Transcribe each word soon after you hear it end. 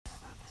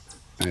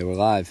Alright, we're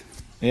live.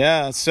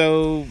 Yeah,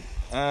 so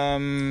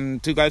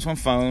two guys, one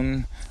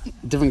phone.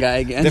 Different guy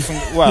again.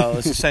 Well,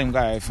 it's the same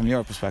guy from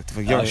your perspective.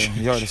 You're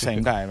the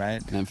same guy,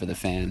 right? And for the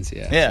fans,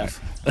 yeah. Yeah,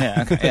 Sure.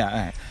 yeah, okay, yeah. All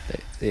right.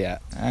 Yeah.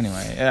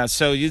 Anyway, yeah.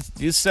 So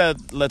you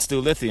said let's do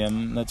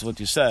Lithium. That's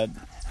what you said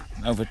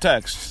over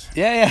text.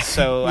 Yeah.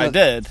 So I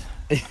did.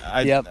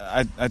 Yep.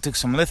 I took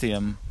some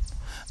Lithium,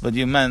 but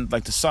you meant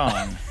like the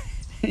song.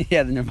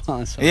 Yeah, the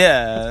Nirvana song.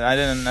 Yeah, I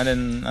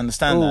didn't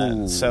understand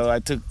Ooh. that. So I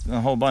took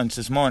a whole bunch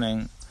this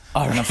morning,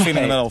 All and I'm right.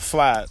 feeling a little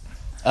flat.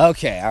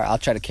 Okay, all right, I'll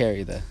try to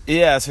carry the...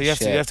 Yeah, so you have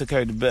Shit. to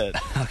carry the bit.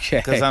 Okay.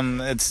 Because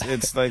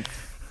it's like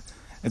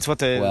it's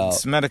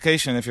it's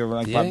medication if you're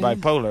like Yeah.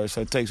 bipolar,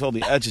 so it takes all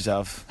the edges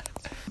off.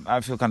 I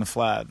feel kind of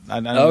flat. I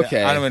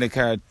Okay. don't really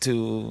care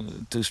too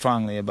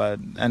strongly about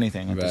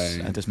anything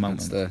at this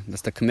moment.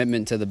 That's the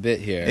commitment to the bit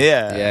here.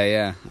 Yeah.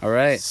 Yeah. All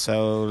right.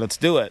 So let's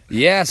do it.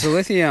 Yeah, so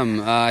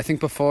Lithium, I think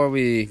before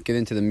we get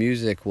into the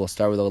music, we'll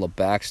start with a little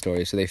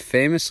backstory. So they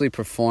famously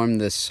performed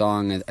this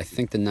song at, I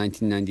think, the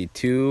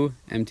 1992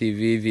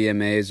 MTV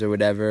VMAs or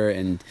whatever,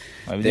 and...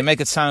 They make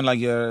it sound like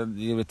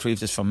you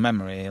retrieved this from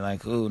memory,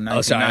 like, ooh,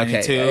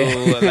 1992, Oh,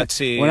 sorry, okay. let's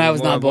see. When I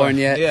was not born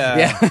yet.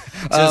 Yeah.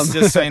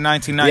 Just say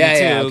 1992,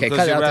 Yeah, okay,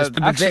 cut out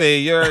this- actually,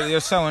 you're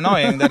so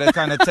annoying that it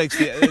kind of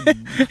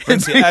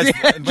brings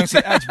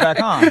the edge back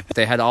on.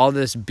 They had all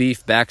this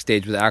beef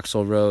backstage with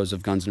Axl Rose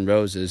of Guns N'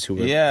 Roses, who were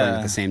playing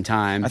at the same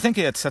time. I think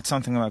he had said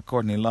something about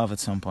Courtney Love at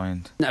some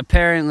point.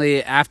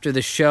 Apparently, after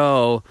the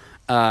show,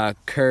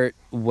 Kurt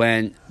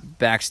went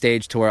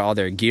backstage to where all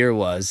their gear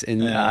was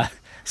and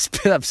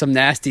spit up some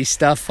nasty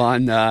stuff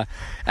on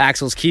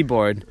Axl's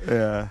keyboard.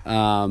 Yeah.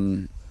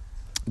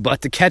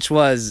 But the catch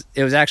was,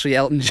 it was actually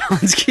Elton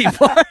John's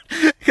keyboard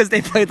because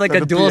they played like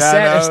a dual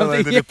set or something.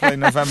 Like, did they play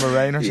November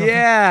Rain or something?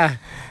 Yeah.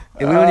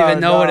 And we don't even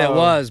know what it no.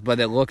 was, but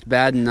it looked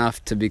bad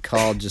enough to be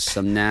called just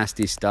some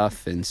nasty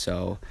stuff, and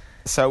so...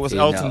 So it was You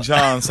Elton know.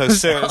 John. So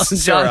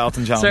Sir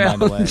Elton John, Sir by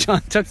the way. Elton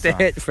John took the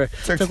hit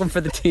took him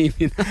for the team.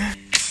 You know?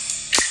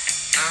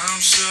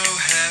 I'm so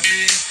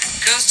happy,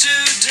 'cause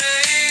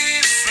today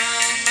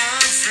found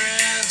my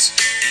friends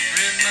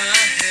in my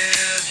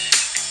head.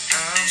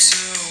 I'm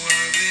so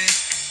ugly,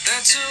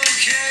 that's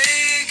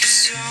okay,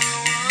 'cause so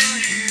are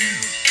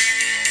you.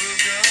 We'll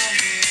go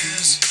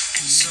miss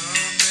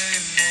Sunday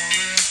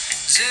morning,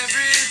 'cause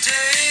every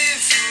day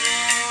for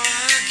all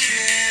I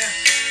care.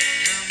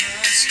 I'm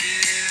not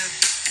scared,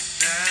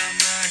 light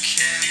my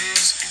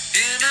candles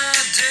in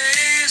our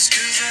days,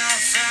 'cause I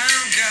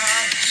found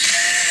God.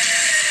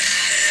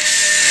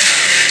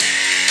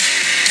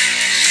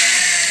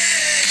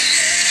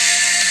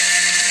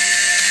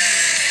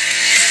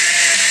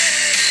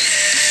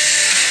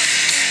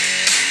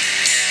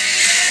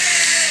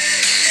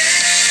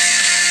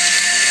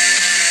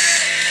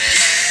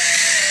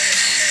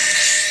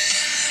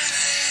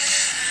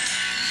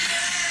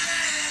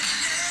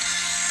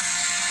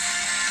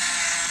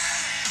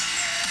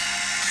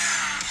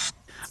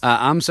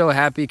 I'm so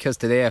happy because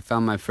today I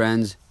found my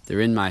friends.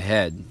 They're in my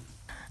head.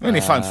 I mean,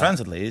 he found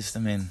friends at least. I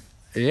mean,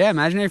 Yeah,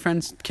 imaginary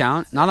friends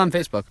count. Not on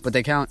Facebook, but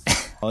they count.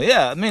 well,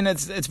 yeah. I mean,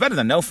 it's better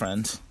than no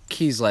friends.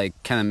 He's like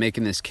kind of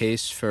making this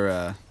case for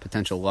a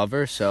potential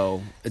lover,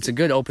 so it's a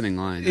good opening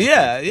line. I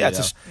Yeah, think, yeah. you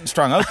It's a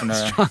strong opener,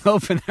 strong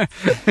opener.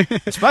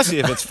 especially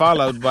if it's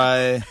followed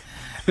by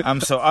 "I'm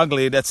so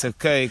ugly, that's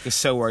okay, 'cause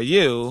so are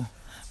you.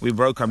 We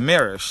broke our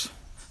mirrors."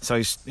 So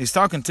he's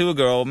talking to a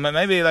girl.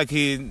 Maybe like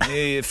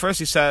he first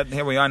he said,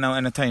 "Here we are now,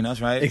 entertain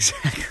us," right?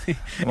 Exactly.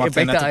 Walked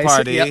Break in at the the ice,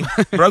 party, yep.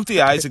 broke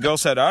the ice. The girl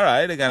said, "All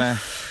right, I'm gonna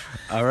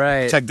All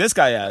right. check this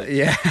guy out.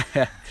 Yeah.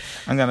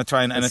 I'm gonna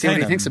try and Let's see entertain what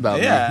he him." thinks about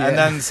me. yeah. Yeah. And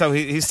then so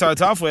he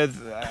starts off with,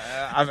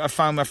 I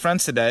found my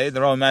friends today.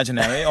 They're all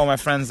imaginary. All my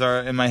friends are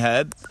in my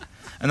head.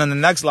 And then the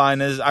next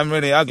line is, "I'm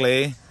really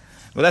ugly.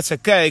 Well, that's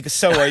okay, because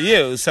so are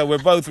you. So we're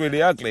both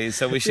really ugly.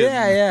 So we should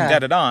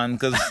get it on,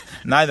 because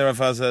neither of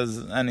us has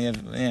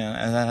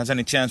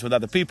any chance with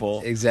other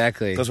people,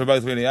 Exactly. because we're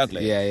both really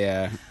ugly."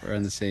 Yeah. We're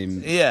on the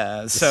same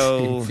Yeah. So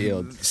same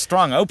field.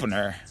 strong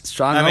opener.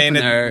 strong I mean,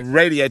 opener. it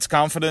radiates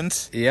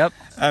confidence. Yep.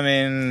 I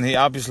mean, he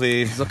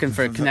obviously He's looking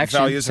for a connection,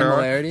 values her.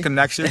 similarity.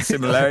 Connection,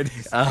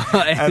 similarities.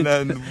 And And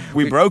then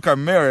we broke our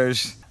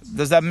mirrors.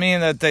 Does that mean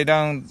that they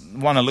don't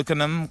want to look in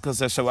them because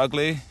they're so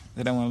ugly?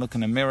 They don't want to look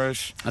in the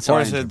mirrors? That's or how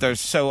I is it interpret. they're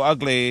so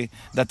ugly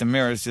that the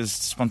mirrors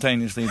just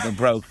spontaneously they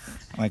broke?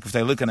 Like if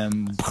they look at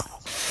him,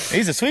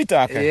 he's a sweet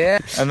talker. Yeah.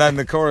 And then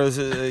the chorus,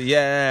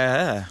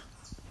 yeah.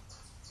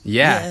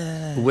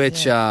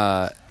 Which,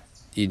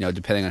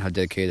 depending on how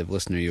dedicated of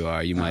listener you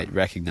are, you might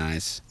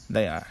recognize.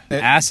 They are.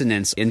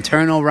 Assonance,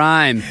 internal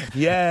rhyme.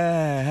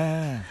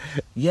 Yeah.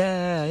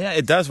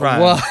 It does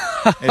rhyme. Whoa.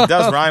 It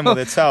does rhyme with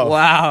itself.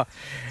 Wow.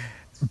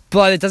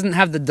 But it doesn't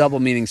have the double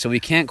meaning, so we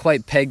can't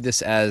quite peg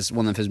this as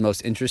one of his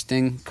most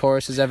interesting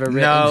choruses ever written.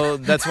 No,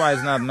 that's why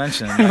it's not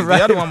mentioned. Like,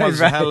 the other one was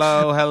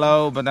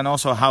hello, but then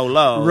also how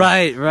low.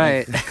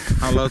 Right.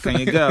 How low can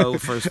you go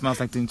for Smells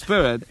Like Teen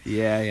Spirit?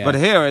 Yeah. But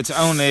here it's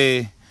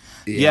only,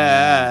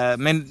 I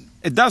mean,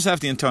 It does have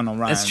the internal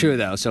rhyme. That's true,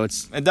 though. So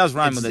It does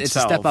rhyme with it's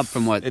itself. a step up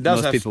from what It does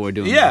most have, people were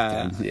doing.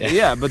 Yeah, back then.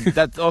 yeah, but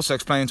that also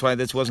explains why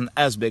this wasn't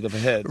as big of a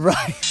hit. Right.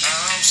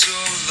 I'm so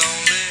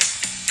lonely,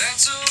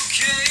 that's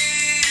okay.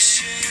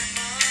 Shake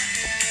my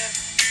head,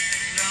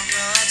 and I'm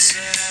not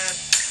sad.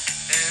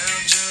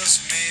 And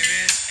just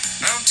maybe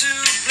I'm to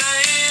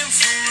blame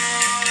for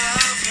all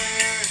I've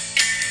heard.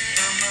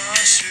 I'm not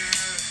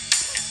sure.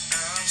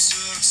 I'm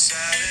so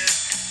excited,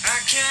 I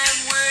can't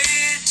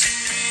wait to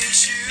meet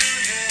you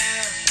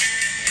there.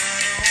 I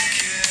don't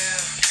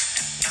care.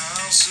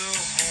 I'm so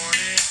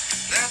horny,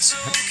 that's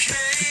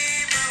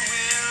okay. My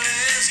will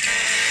is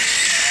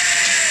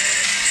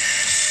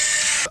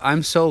good.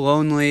 I'm so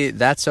lonely.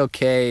 That's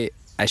okay.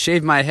 I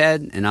shave my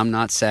head, and I'm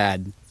not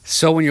sad.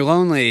 So when you're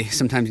lonely,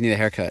 sometimes you need a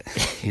haircut.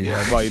 You know?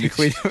 Yeah, well, you need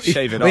to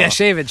shave it Oh, off. yeah,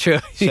 shave it. True.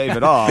 Shave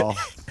it all.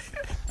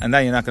 And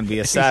then you're not going to be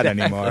as sad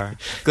anymore.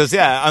 Because,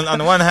 on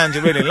the one hand,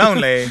 you're really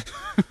lonely.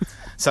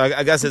 So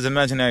I guess his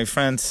imaginary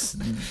friends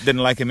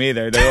didn't like him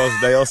either.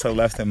 They also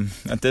left him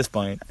at this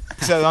point.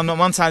 So on the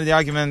one side of the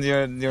argument,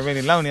 you're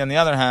really lonely. On the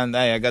other hand,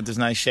 hey, I got this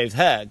nice shaved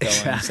head going.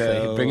 Exactly.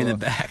 So Bringing it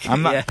back.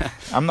 I'm not. Yeah.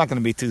 I'm not going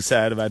to be too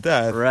sad about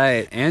that.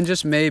 Right. And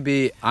just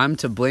maybe I'm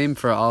to blame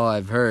for all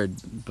I've heard,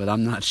 but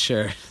I'm not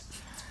sure.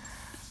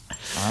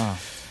 Wow.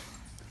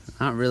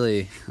 Not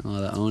really a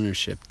lot of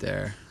ownership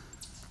there.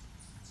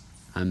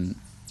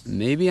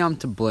 Maybe I'm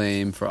to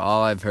blame for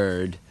all I've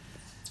heard,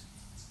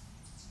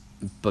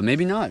 but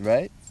maybe not,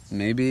 right?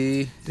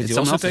 Maybe Did it's you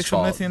someone also else's take some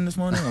fault. lithium this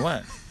morning or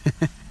what?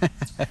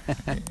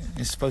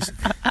 You're supposed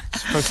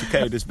to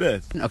carry this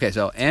bit. Okay,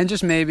 so and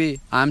just maybe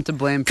I'm to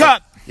blame for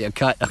Cut. Yeah,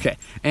 cut. Okay.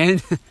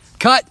 And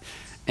cut.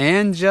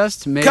 And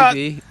just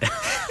maybe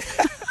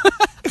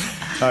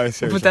Sorry,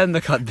 seriously. put that in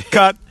the cut bit.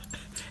 Cut.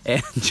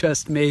 And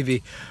just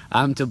maybe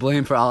I'm to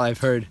blame for all I've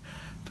heard,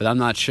 but I'm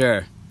not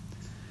sure.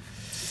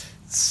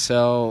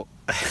 So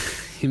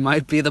he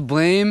might be the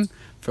blame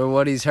for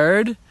what he's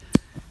heard,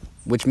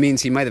 which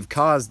means he might have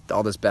caused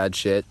all this bad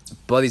shit,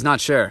 but he's not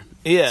sure.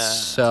 Yeah.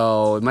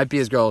 So it might be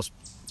his girl's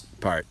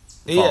part.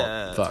 Fault.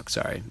 Yeah. Fuck,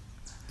 sorry.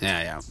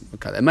 Yeah. We'll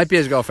cut it. It might be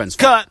his girlfriend's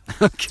fault.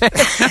 Cut. Okay.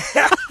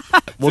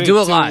 We'll 3, do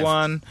it 2, live.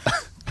 1.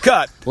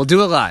 Cut. We'll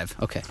do it live.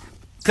 Okay.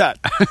 Cut.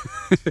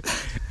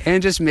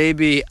 And just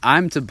maybe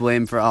I'm to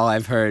blame for all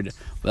I've heard,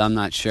 but I'm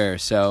not sure.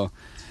 So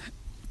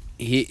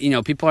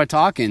people are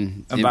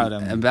talking About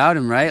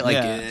him. right? Like,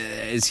 Yeah.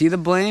 is he the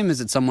blame? Is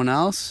it someone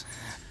else?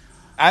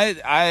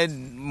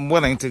 I'm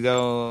willing to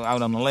go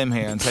out on a limb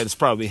here and say it's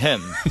probably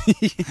him.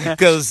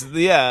 Because,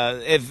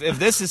 if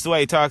this is the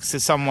way he talks to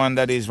someone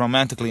that he's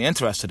romantically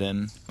interested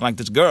in, like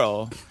this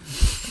girl,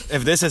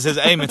 if this is his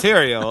A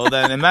material,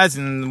 then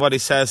imagine what he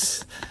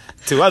says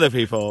to other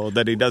people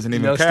that he doesn't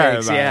even No care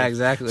stakes. about. Yeah,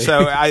 exactly.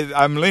 So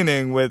I'm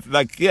leaning with,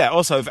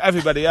 also, if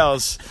everybody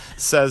else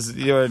says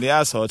you're the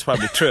asshole, it's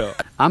probably true.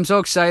 I'm so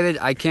excited.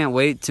 I can't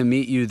wait to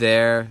meet you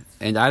there,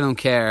 and I don't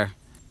care.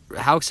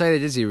 How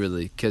excited is he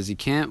really? Because he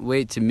can't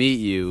wait to meet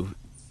you,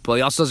 but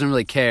he also doesn't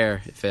really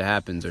care if it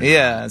happens or not.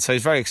 Yeah, so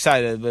he's very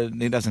excited, but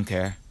he doesn't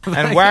care.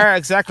 And where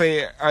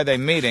exactly are they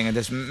meeting?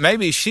 And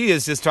maybe she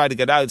is just trying to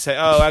get out and say,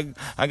 "Oh,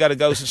 I got to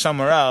go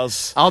somewhere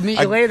else. I'll meet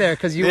you later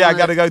because you. I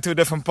got to go to a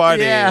different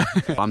party." Yeah.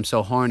 I'm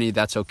so horny.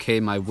 That's okay.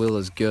 My will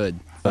is good.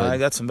 I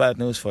got some bad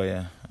news for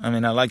you. I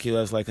mean, I like you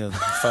as like a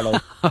fellow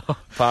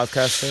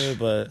podcaster,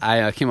 but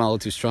I came out a little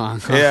too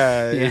strong.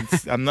 yeah,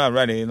 I'm not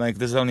ready. Like,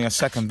 there's only a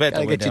second bit.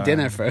 Gotta that we're get you doing.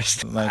 dinner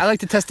first. Like- I like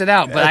to test it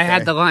out, but I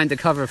had Okay. the line to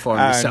cover for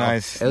me, so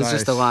nice, it was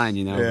just a nice. line,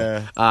 you know.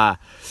 Yeah.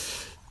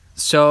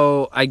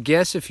 So I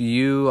guess if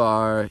you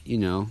are,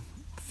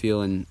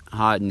 feeling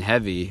hot and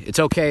heavy, it's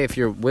okay if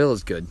your will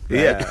is good. Right?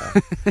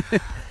 Yeah.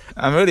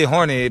 I'm really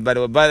horny, but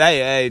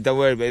hey, don't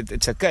worry.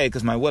 It's okay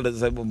because my will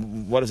is.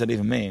 What does it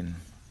even mean?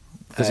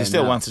 Because he I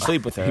still know. wants to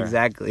sleep with her.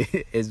 Exactly.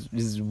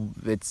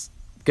 It's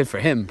good for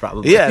him,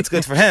 probably. Yeah, it's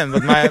good for him,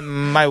 but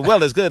my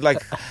will is good.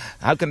 Like,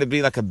 how can it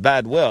be like a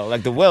bad will?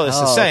 Like, the will is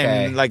the Oh, same.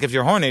 okay. Like, if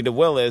you're horny, the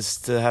will is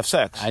to have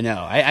sex. I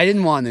know. I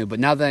didn't want to, but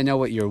now that I know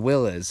what your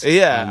will is,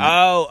 Yeah.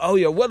 Oh,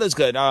 your will is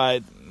good. All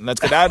right, let's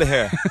get out of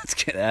here. let's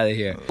get out of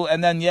here.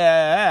 And then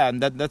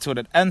and that's what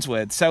it ends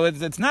with. So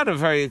it's not a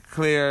very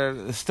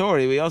clear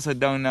story. We also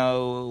don't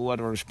know what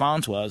her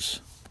response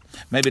was.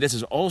 Maybe this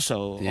is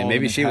also Yeah, all maybe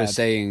in his she was head.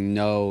 saying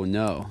no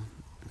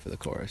for the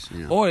chorus.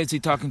 Or is he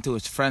talking to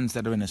his friends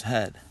that are in his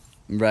head?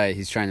 Right,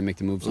 he's trying to make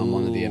the moves on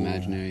one of the Ooh.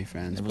 imaginary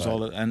friends. It was but-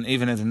 all, and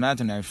even his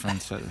imaginary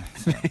friends said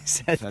he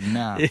said,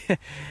 no.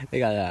 they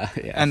got yeah.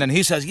 And then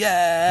he says,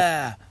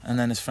 yeah. And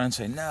then his friends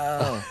say,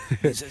 no.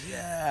 He says,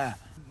 yeah.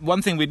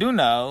 One thing we do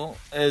know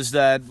is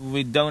that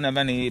we don't have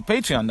any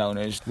Patreon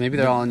donors. Maybe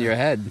they're all in your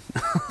head.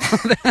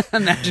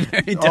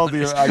 Imaginary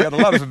donors. I got a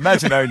lot of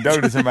imaginary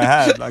donors in my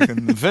head. I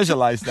can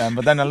visualize them,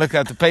 but then I look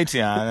at the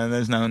Patreon and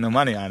there's no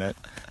money on it.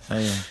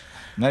 So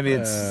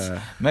maybe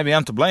maybe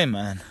I'm to blame,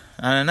 man.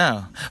 I don't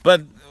know.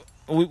 But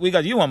we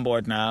got you on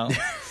board now.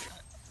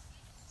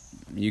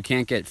 You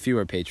can't get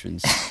fewer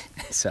patrons,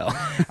 so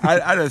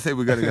I don't think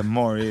we're gonna get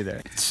more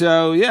either.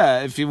 So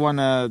if you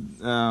wanna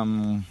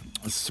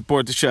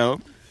support the show,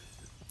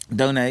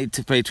 donate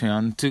to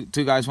Patreon.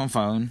 Two guys, one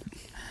phone.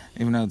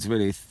 Even though it's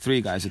really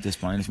 3 guys at this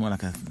point, it's more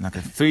like a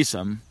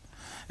threesome.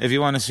 If you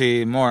want to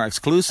see more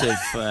exclusive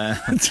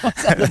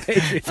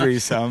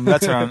threesome,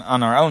 that's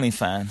on our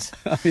OnlyFans.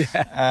 Oh,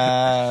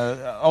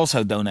 yeah.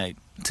 Also donate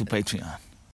to Patreon.